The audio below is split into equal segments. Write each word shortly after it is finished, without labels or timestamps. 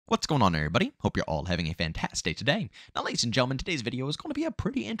What's going on, everybody? Hope you're all having a fantastic day today. Now, ladies and gentlemen, today's video is going to be a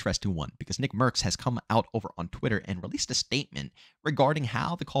pretty interesting one because Nickmercs has come out over on Twitter and released a statement regarding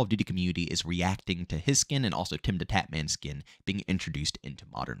how the Call of Duty community is reacting to his skin and also JbowenDaMan's skin being introduced into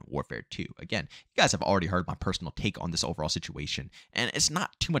Modern Warfare 2. Again, you guys have already heard my personal take on this overall situation, and it's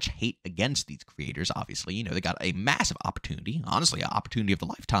not too much hate against these creators, obviously. You know, they got a massive opportunity, honestly, an opportunity of the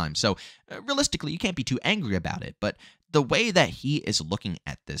lifetime, so realistically, you can't be too angry about it, but the way that he is looking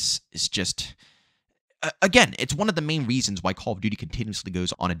at this is just, again, it's one of the main reasons why Call of Duty continuously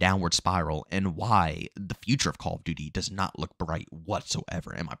goes on a downward spiral and why the future of Call of Duty does not look bright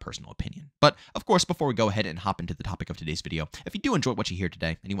whatsoever, in my personal opinion. But, of course, before we go ahead and hop into the topic of today's video, if you do enjoy what you hear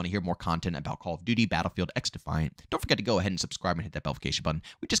today and you want to hear more content about Call of Duty, Battlefield, X-Defiant, don't forget to go ahead and subscribe and hit that notification button.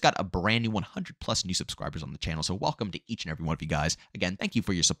 We just got a brand new 100+ new subscribers on the channel, so welcome to each and every one of you guys. Again, thank you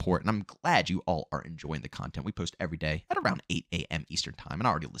for your support, and I'm glad you all are enjoying the content. We post every day at around 8 a.m. Eastern Time, and I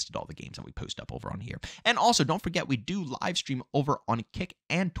already listed all the games that we post up over on here. And also, don't forget, we do live stream over on Kick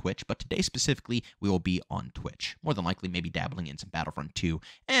and Twitch, but today specifically, we will be on Twitch. More than likely, maybe dabbling in some Battlefront 2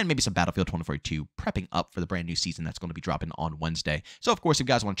 and maybe some Battlefield 2042, prepping up for the brand new season that's going to be dropping on Wednesday. So, of course, if you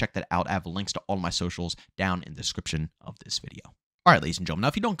guys want to check that out, I have links to all my socials down in the description of this video. All right, ladies and gentlemen, now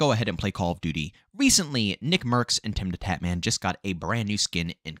if you don't go ahead and play Call of Duty, recently Nickmercs and JbowenDaMan just got a brand new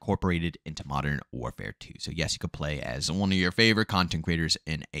skin incorporated into Modern Warfare 2. So yes, you could play as one of your favorite content creators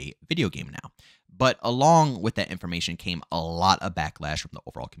in a video game now. But along with that information came a lot of backlash from the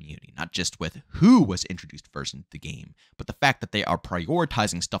overall community, not just with who was introduced first into the game, but the fact that they are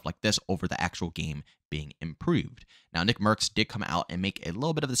prioritizing stuff like this over the actual game being improved. Now, Nickmercs did come out and make a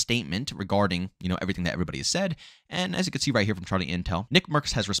little bit of a statement regarding, everything that everybody has said, and as you can see right here from Charlie Intel,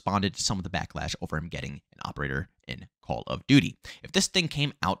 Nickmercs has responded to some of the backlash over him getting an operator in Call of Duty. If this thing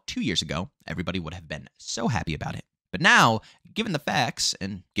came out 2 years ago, everybody would have been so happy about it. But now, given the facts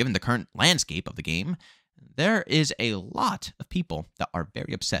and given the current landscape of the game, there is a lot of people that are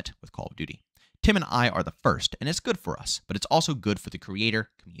very upset with Call of Duty. Tim and I are the first, and it's good for us, but it's also good for the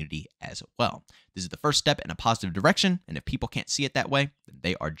creator community as well. This is the first step in a positive direction, and if people can't see it that way, then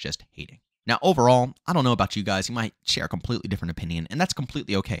they are just hating. Now, overall, I don't know about you guys. You might share a completely different opinion, and that's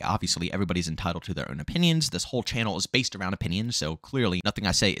completely okay. Obviously, everybody's entitled to their own opinions. This whole channel is based around opinions, so clearly nothing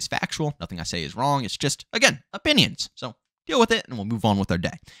I say is factual. Nothing I say is wrong. It's just, again, opinions. So deal with it, and we'll move on with our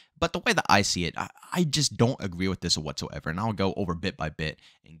day. But the way that I see it, I just don't agree with this whatsoever, and I'll go over bit by bit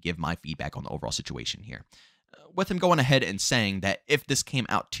and give my feedback on the overall situation here. With him going ahead and saying that if this came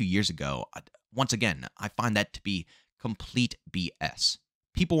out 2 years ago, once again, I find that to be complete BS.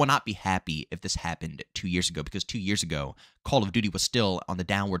 People will not be happy if this happened 2 years ago because 2 years ago, Call of Duty was still on the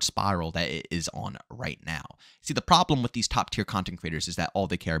downward spiral that it is on right now. See, the problem with these top-tier content creators is that all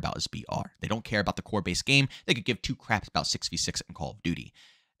they care about is BR. They don't care about the core-based game. They could give two craps about 6v6 in Call of Duty.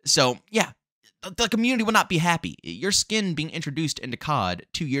 So, yeah, the community will not be happy. Your skin being introduced into COD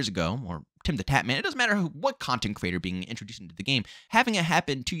 2 years ago, or JbowenDaMan, it doesn't matter what content creator being introduced into the game, having it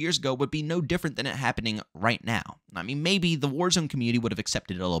happen 2 years ago would be no different than it happening right now. I mean, maybe the Warzone community would have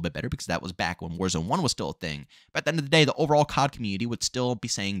accepted it a little bit better because that was back when Warzone 1 was still a thing. But at the end of the day, the overall COD community would still be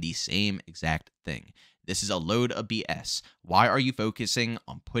saying the same exact thing. This is a load of BS. Why are you focusing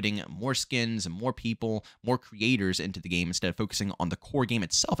on putting more skins and more people, more creators into the game instead of focusing on the core game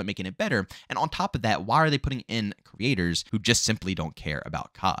itself and making it better? And on top of that, why are they putting in creators who just simply don't care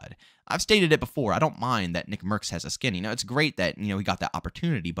about COD? I've stated it before. I don't mind that Nickmercs has a skin. It's great that, he got that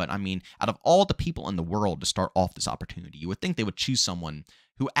opportunity. But, I mean, out of all the people in the world to start off this opportunity, you would think they would choose someone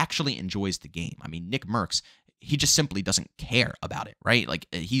who actually enjoys the game. I mean, Nickmercs, he just simply doesn't care about it, right? Like,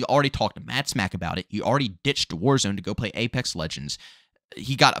 he already talked mad smack about it. He already ditched Warzone to go play Apex Legends.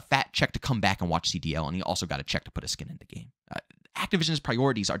 He got a fat check to come back and watch CDL, and he also got a check to put a skin in the game. Activision's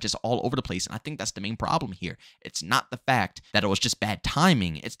priorities are just all over the place, and I think that's the main problem here. It's not the fact that it was just bad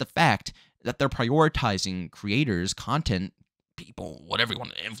timing. It's the fact that they're prioritizing creators, content, people, whatever you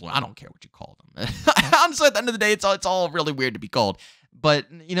want to influence. I don't care what you call them. Honestly, at the end of the day, it's all really weird to be called. But,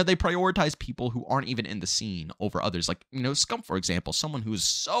 they prioritize people who aren't even in the scene over others. Like, Scump, for example, someone who is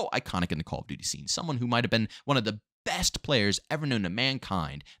so iconic in the Call of Duty scene, someone who might have been one of the best players ever known to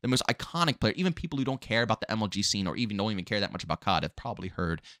mankind, the most iconic player. Even people who don't care about the MLG scene or even don't even care that much about COD have probably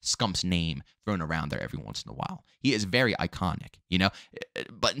heard Scump's name thrown around there every once in a while. He is very iconic,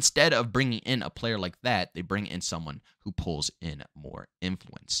 But instead of bringing in a player like that, they bring in someone who pulls in more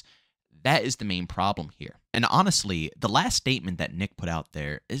influence. That is the main problem here. And honestly, the last statement that Nick put out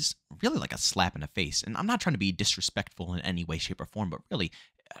there is really like a slap in the face. And I'm not trying to be disrespectful in any way, shape, or form, but really,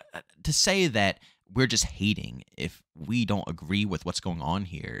 to say that we're just hating if we don't agree with what's going on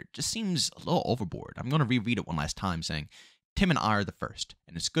here just seems a little overboard. I'm going to reread it one last time saying, Tim and I are the first,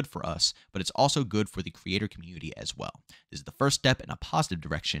 and it's good for us, but it's also good for the creator community as well. This is the first step in a positive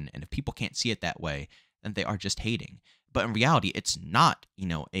direction, and if people can't see it that way, then they are just hating. But in reality, it's not,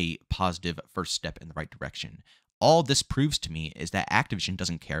 a positive first step in the right direction. All this proves to me is that Activision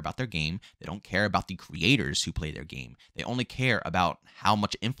doesn't care about their game. They don't care about the creators who play their game. They only care about how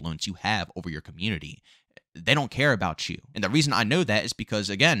much influence you have over your community. They don't care about you. And the reason I know that is because,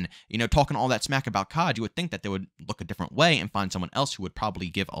 again, talking all that smack about COD, you would think that they would look a different way and find someone else who would probably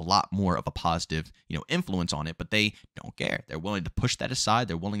give a lot more of a positive, influence on it, but they don't care. They're willing to push that aside.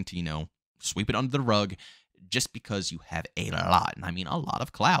 They're willing to, sweep it under the rug just because you have a lot, and I mean a lot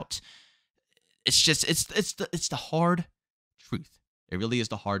of clout. It's just, it's the hard truth. It really is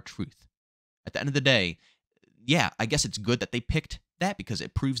the hard truth. At the end of the day, yeah, I guess it's good that they picked that because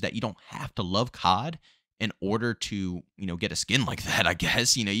it proves that you don't have to love COD in order to, get a skin like that, I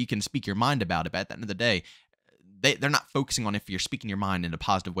guess. You can speak your mind about it, but at the end of the day, they're not focusing on if you're speaking your mind in a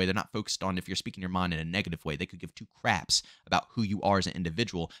positive way. They're not focused on if you're speaking your mind in a negative way. They could give two craps about who you are as an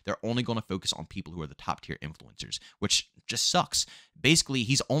individual. They're only going to focus on people who are the top tier influencers, which just sucks. Basically,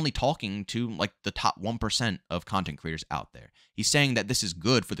 he's only talking to like the top 1% of content creators out there. He's saying that this is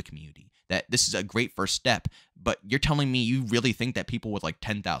good for the community, that this is a great first step, but you're telling me you really think that people with like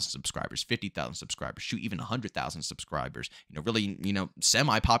 10,000 subscribers, 50,000 subscribers, shoot, even 100,000 subscribers, really,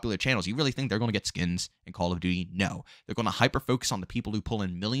 semi-popular channels, you really think they're going to get skins in Call of Duty? No. They're going to hyper-focus on the people who pull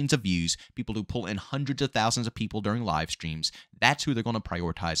in millions of views, people who pull in hundreds of thousands of people during live streams. That's who they're going to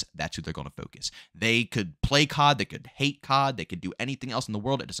prioritize. That's who they're going to focus. They could play COD, they could hate COD, they could do anything else in the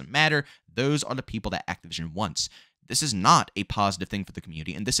world. It doesn't matter. Those are the people that Activision wants. This is not a positive thing for the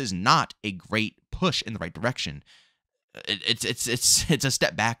community, and this is not a great push in the right direction. It's a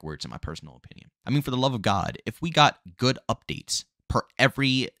step backwards, in my personal opinion. I mean, for the love of God, if we got good updates per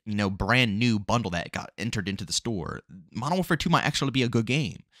every brand new bundle that got entered into the store, Modern Warfare 2 might actually be a good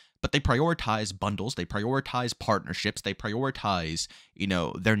game. But they prioritize bundles, they prioritize partnerships, they prioritize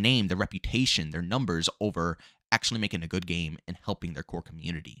their name, their reputation, their numbers over actually making a good game and helping their core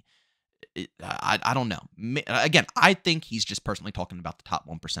community. I don't know. Again, I think he's just personally talking about the top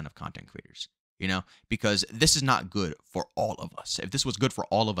 1% of content creators, because this is not good for all of us. If this was good for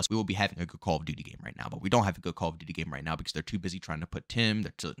all of us, we would be having a good Call of Duty game right now, but we don't have a good Call of Duty game right now because they're too busy trying to put Tim,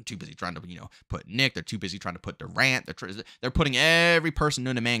 they're too busy trying to, put Nick, they're too busy trying to put Durant, they're putting every person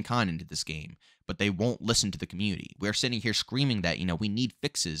known to mankind into this game, but they won't listen to the community. We're sitting here screaming that, we need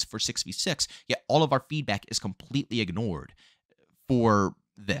fixes for 6v6, yet all of our feedback is completely ignored for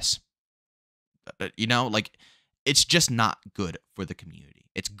this. It's just not good for the community.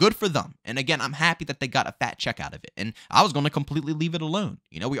 It's good for them. And again, I'm happy that they got a fat check out of it. And I was going to completely leave it alone.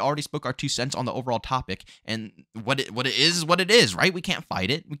 We already spoke our 2 cents on the overall topic, and what it is what it is, right? We can't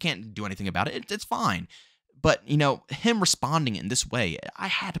fight it. We can't do anything about it. It's fine. But, him responding in this way, I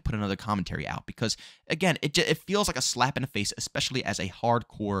had to put another commentary out because, again, it feels like a slap in the face, especially as a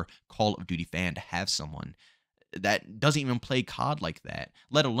hardcore Call of Duty fan, to have someone that doesn't even play COD like that,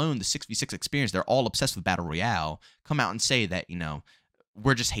 let alone the 6v6 experience. They're all obsessed with Battle Royale, come out and say that,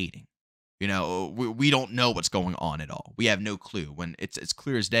 we're just hating. We don't know what's going on at all. We have no clue when it's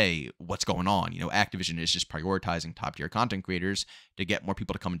clear as day what's going on. Activision is just prioritizing top tier content creators to get more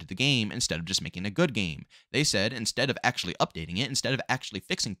people to come into the game instead of just making a good game. They said instead of actually updating it, instead of actually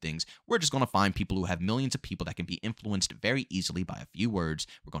fixing things, we're just going to find people who have millions of people that can be influenced very easily by a few words.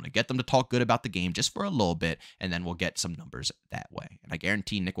 We're going to get them to talk good about the game just for a little bit, and then we'll get some numbers that way. And I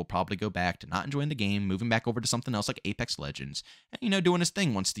guarantee Nick will probably go back to not enjoying the game, moving back over to something else like Apex Legends, and doing his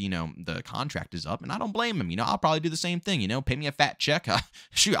thing once the contract is up. And I don't blame him. I'll probably do the same thing. Pay me a fat check.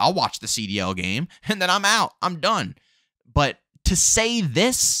 Shoot, I'll watch the CDL game, and then I'm out. I'm done. But to say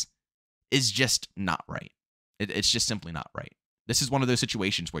this is just not right. It's just simply not right. This is one of those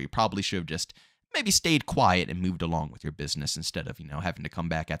situations where you probably should have just maybe stayed quiet and moved along with your business instead of, having to come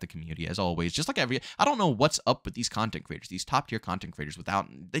back at the community as always. Just like I don't know what's up with these content creators, these top tier content creators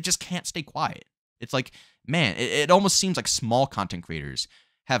they just can't stay quiet. It's like, man, it almost seems like small content creators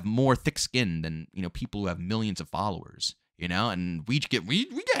have more thick skin than, people who have millions of followers, and we get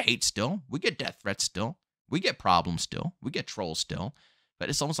hate still. We get death threats still. We get problems still. We get trolls still. But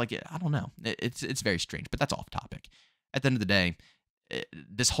it's almost like, I don't know. It's very strange, but that's off topic. At the end of the day,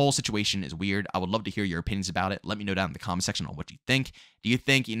 this whole situation is weird. I would love to hear your opinions about it. Let me know down in the comment section on what you think. Do you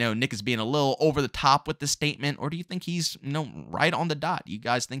think, Nick is being a little over the top with this statement, or do you think he's, right on the dot? You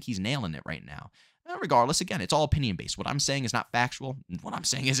guys think he's nailing it right now? Regardless, again, it's all opinion-based. What I'm saying is not factual. What I'm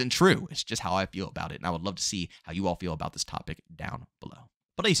saying isn't true. It's just how I feel about it, and I would love to see how you all feel about this topic down below.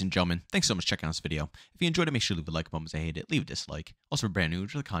 But ladies and gentlemen, thanks so much for checking out this video. If you enjoyed it, make sure to leave a like, if you hate it, leave a dislike. Also, for brand new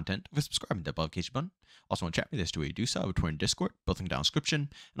to the content, subscribe and the notification button. Also, want to chat with us to where you do so, I have a Twitter and Discord, both in the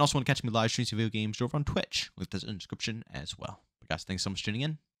description. And also want to catch me live streams of video games over on Twitch, with this in the description as well. But guys, thanks so much for tuning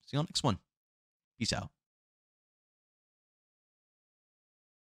in. See you on the next one. Peace out.